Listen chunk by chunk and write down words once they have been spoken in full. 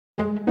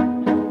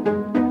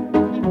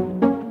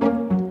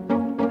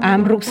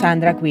I'm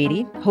Ruxandra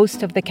Guidi,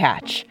 host of The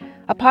Catch,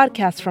 a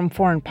podcast from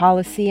Foreign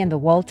Policy and the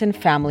Walton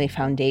Family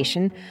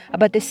Foundation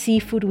about the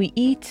seafood we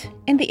eat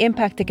and the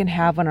impact it can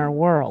have on our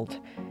world.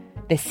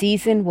 This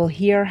season, we'll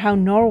hear how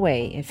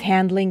Norway is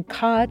handling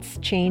cod's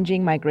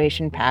changing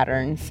migration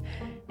patterns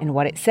and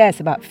what it says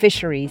about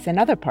fisheries in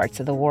other parts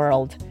of the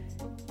world.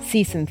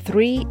 Season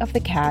 3 of The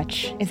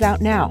Catch is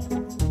out now.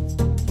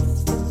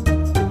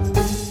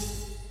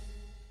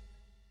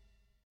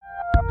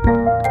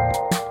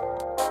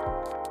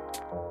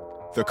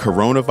 The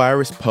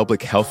coronavirus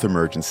public health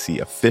emergency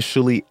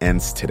officially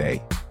ends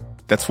today.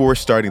 That's where we're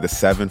starting the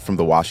 7 from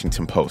the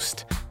Washington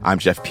Post. I'm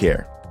Jeff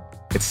Pierre.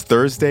 It's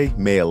Thursday,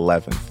 May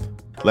 11th.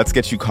 Let's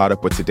get you caught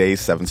up with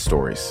today's 7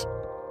 stories.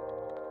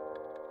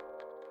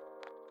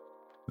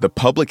 The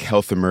public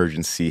health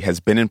emergency has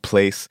been in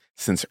place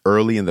since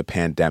early in the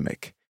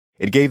pandemic.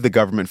 It gave the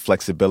government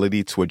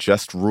flexibility to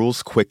adjust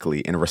rules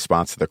quickly in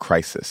response to the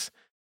crisis.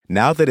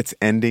 Now that it's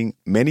ending,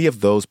 many of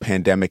those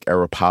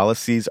pandemic-era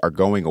policies are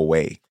going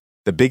away.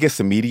 The biggest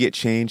immediate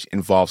change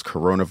involves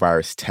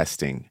coronavirus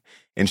testing.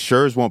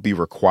 Insurers won't be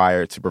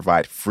required to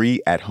provide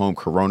free at-home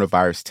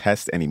coronavirus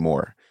tests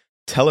anymore.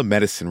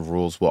 Telemedicine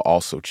rules will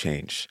also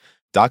change.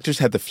 Doctors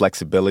had the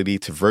flexibility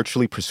to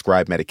virtually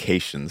prescribe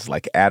medications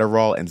like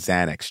Adderall and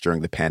Xanax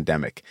during the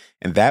pandemic,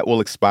 and that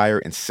will expire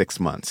in 6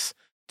 months.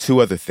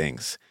 2 other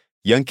things.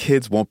 Young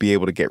kids won't be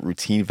able to get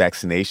routine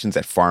vaccinations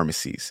at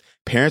pharmacies.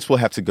 Parents will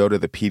have to go to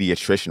the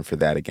pediatrician for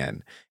that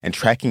again, and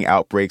tracking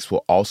outbreaks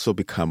will also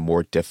become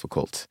more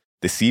difficult.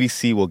 The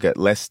CDC will get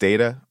less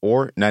data,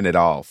 or none at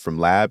all, from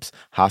labs,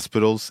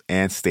 hospitals,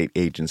 and state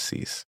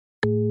agencies.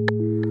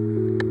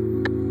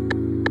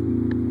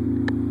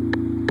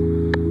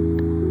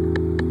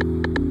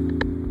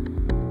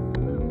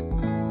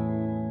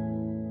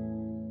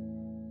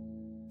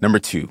 Number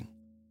 2,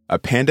 a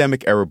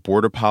pandemic-era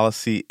border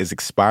policy is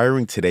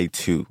expiring today,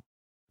 too.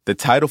 The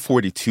Title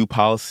 42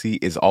 policy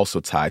is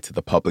also tied to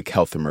the public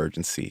health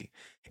emergency.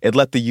 It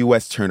let the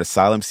U.S. turn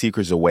asylum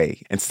seekers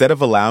away instead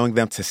of allowing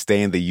them to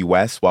stay in the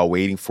U.S. while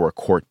waiting for a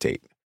court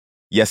date.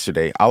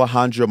 Yesterday,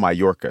 Alejandro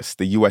Mayorkas,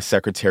 the U.S.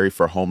 Secretary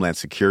for Homeland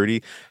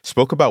Security,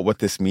 spoke about what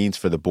this means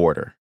for the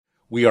border.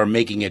 We are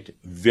making it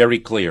very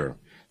clear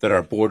that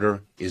our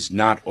border is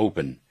not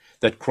open,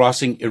 that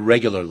crossing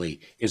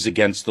irregularly is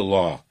against the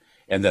law,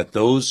 and that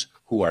those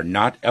who are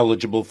not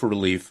eligible for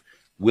relief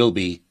will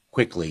be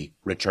quickly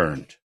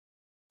returned.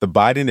 The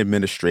Biden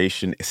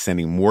administration is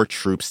sending more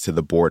troops to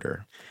the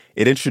border.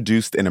 It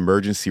introduced an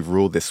emergency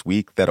rule this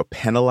week that'll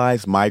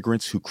penalize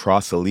migrants who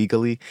cross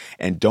illegally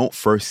and don't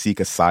first seek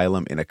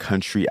asylum in a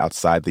country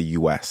outside the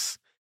U.S.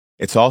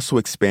 It's also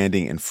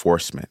expanding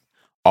enforcement.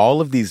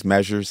 All of these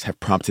measures have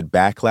prompted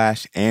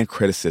backlash and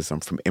criticism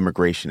from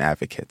immigration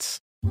advocates.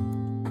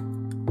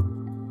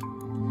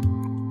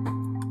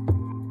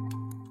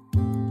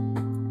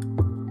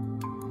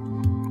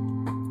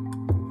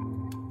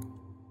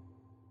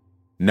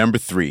 Number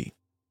 3.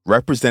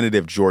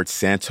 Representative George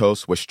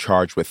Santos was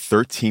charged with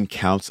 13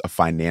 counts of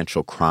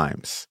financial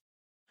crimes.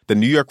 The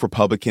New York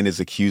Republican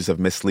is accused of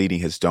misleading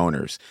his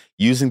donors,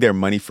 using their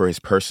money for his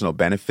personal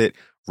benefit,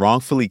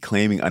 wrongfully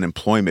claiming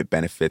unemployment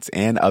benefits,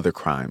 and other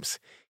crimes.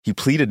 He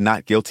pleaded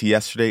not guilty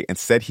yesterday and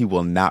said he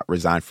will not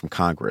resign from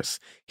Congress.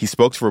 He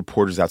spoke to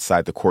reporters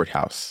outside the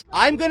courthouse.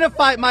 I'm going to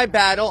fight my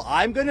battle.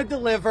 I'm going to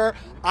deliver.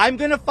 I'm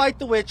going to fight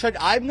the witch hunt.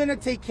 I'm going to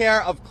take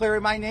care of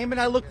clearing my name, and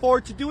I look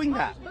forward to doing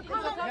that.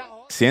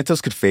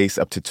 Santos could face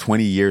up to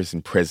 20 years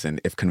in prison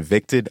if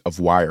convicted of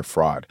wire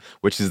fraud,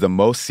 which is the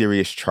most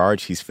serious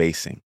charge he's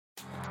facing.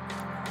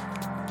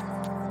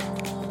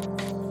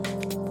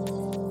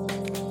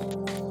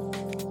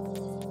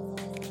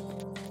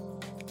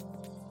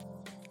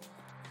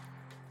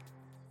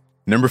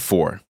 Number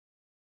 4,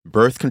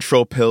 birth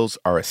control pills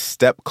are a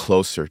step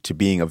closer to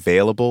being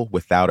available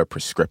without a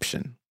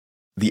prescription.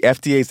 The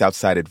FDA's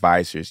outside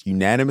advisors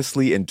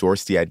unanimously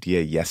endorsed the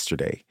idea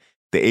yesterday.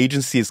 The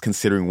agency is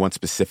considering one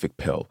specific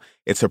pill.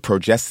 It's a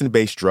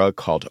progestin-based drug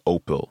called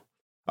Opill.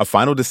 A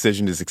final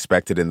decision is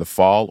expected in the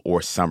fall or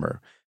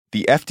summer.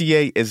 The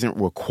FDA isn't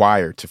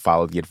required to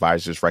follow the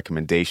advisor's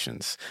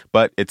recommendations,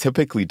 but it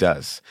typically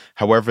does.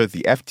 However,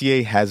 the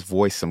FDA has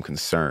voiced some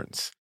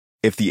concerns.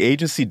 If the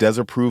agency does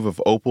approve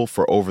of Opill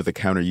for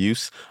over-the-counter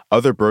use,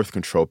 other birth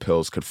control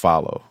pills could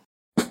follow.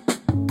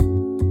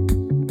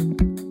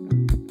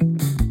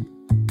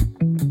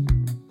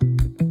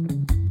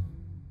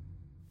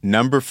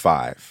 Number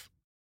 5,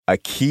 a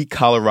key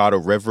Colorado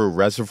River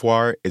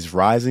reservoir is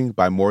rising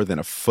by more than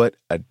a foot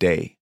a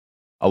day.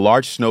 A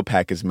large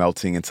snowpack is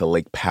melting into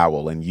Lake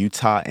Powell in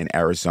Utah and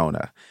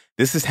Arizona.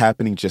 This is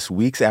happening just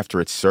weeks after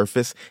its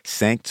surface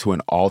sank to an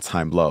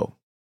all-time low.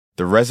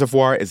 The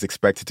reservoir is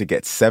expected to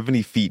get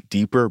 70 feet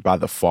deeper by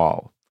the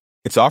fall.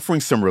 It's offering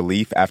some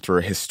relief after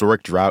a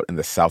historic drought in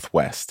the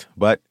Southwest,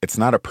 but it's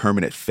not a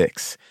permanent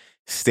fix.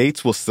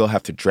 States will still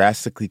have to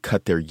drastically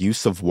cut their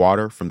use of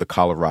water from the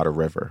Colorado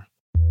River.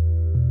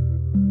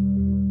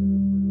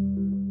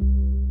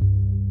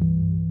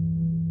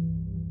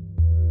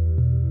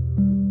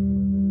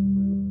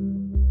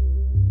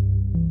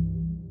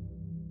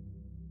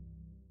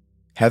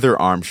 Heather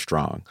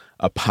Armstrong,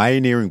 a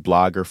pioneering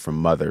blogger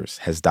from Mothers,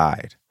 has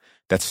died.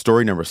 That's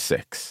story number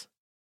 6.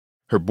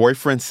 Her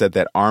boyfriend said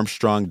that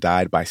Armstrong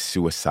died by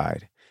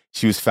suicide.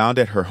 She was found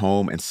at her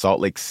home in Salt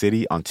Lake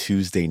City on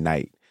Tuesday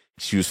night.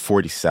 She was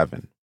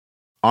 47.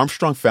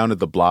 Armstrong founded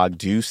the blog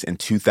Deuce in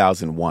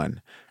 2001.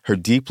 Her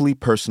deeply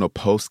personal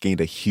posts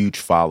gained a huge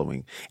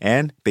following,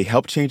 and they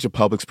helped change the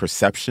public's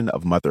perception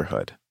of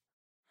motherhood.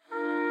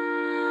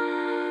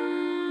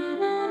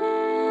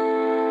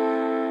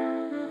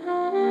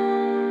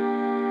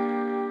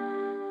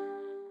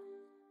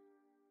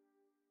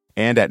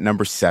 And at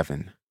number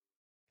 7,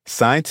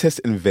 scientists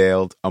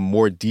unveiled a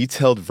more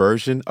detailed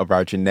version of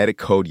our genetic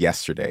code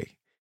yesterday.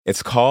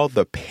 It's called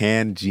the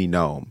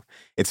pangenome.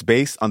 It's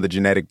based on the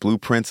genetic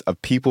blueprints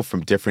of people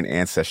from different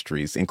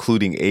ancestries,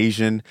 including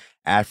Asian,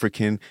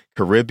 African,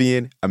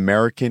 Caribbean,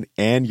 American,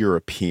 and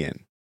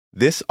European.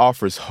 This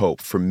offers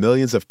hope for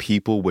millions of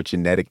people with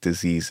genetic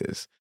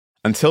diseases.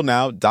 Until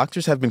now,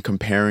 doctors have been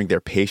comparing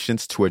their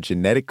patients to a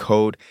genetic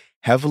code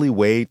heavily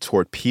weighed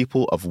toward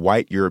people of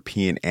white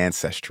European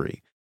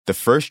ancestry. The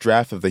first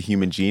draft of the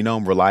human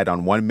genome relied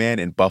on one man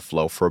in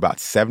Buffalo for about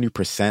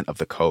 70% of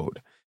the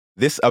code.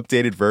 This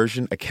updated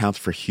version accounts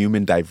for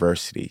human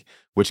diversity,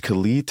 which could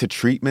lead to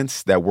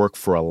treatments that work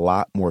for a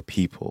lot more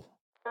people.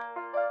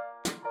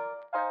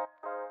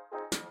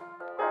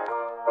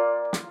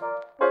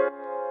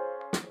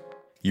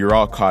 You're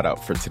all caught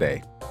up for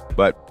today.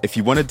 But if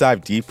you want to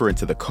dive deeper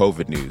into the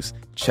COVID news,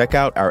 check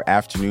out our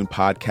afternoon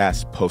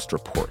podcast, Post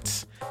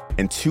Reports.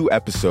 In 2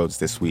 episodes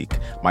this week,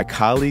 my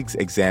colleagues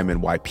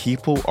examine why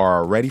people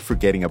are already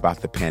forgetting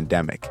about the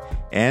pandemic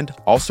and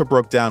also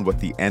broke down what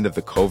the end of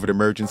the COVID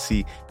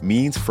emergency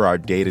means for our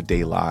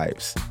day-to-day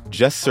lives.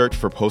 Just search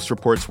for Post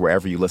Reports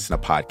wherever you listen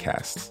to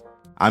podcasts.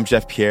 I'm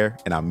Jeff Pierre,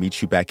 and I'll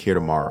meet you back here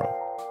tomorrow.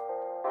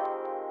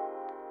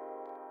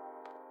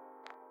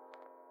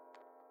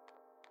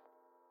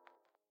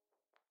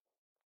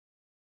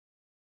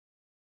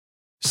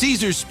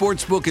 Caesars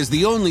Sportsbook is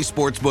the only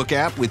sportsbook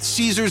app with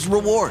Caesars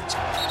Rewards.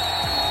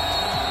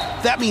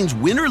 That means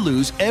win or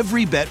lose,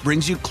 every bet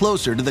brings you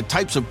closer to the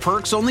types of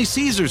perks only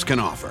Caesars can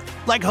offer,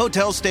 like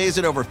hotel stays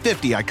at over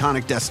 50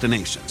 iconic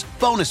destinations,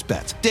 bonus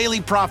bets, daily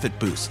profit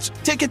boosts,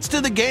 tickets to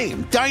the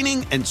game,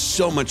 dining, and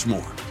so much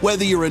more.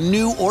 Whether you're a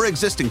new or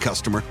existing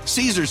customer,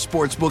 Caesars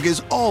Sportsbook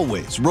is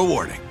always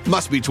rewarding.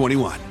 Must be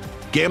 21.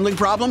 Gambling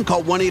problem?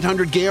 Call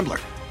 1-800-GAMBLER.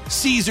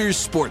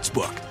 Caesars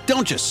Sportsbook.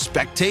 Don't just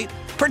spectate,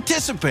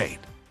 participate.